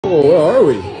Whoa, where are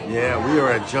we? Yeah, we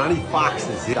are at Johnnie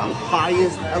Fox's, the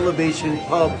highest elevation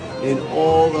pub in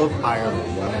all of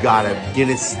Ireland. I've got a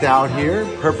Guinness Stout here,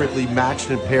 perfectly matched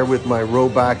and paired with my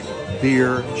Roback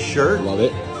beer shirt. Love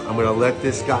it. I'm going to let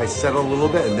this guy settle a little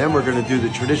bit, and then we're going to do the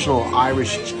traditional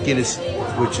Irish Guinness,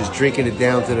 which is drinking it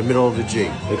down to the middle of the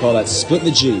G. They call that splitting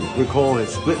the G. We're calling it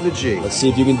splitting the G. Let's see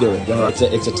if you can do it.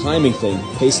 It's a timing thing.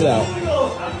 Pace it out.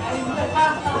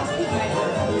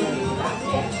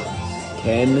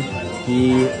 Can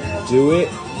he do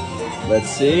it? Let's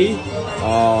see.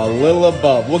 A little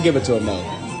above. We'll give it to him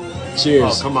now.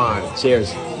 Cheers. Oh, come on.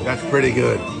 Cheers. That's pretty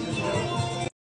good.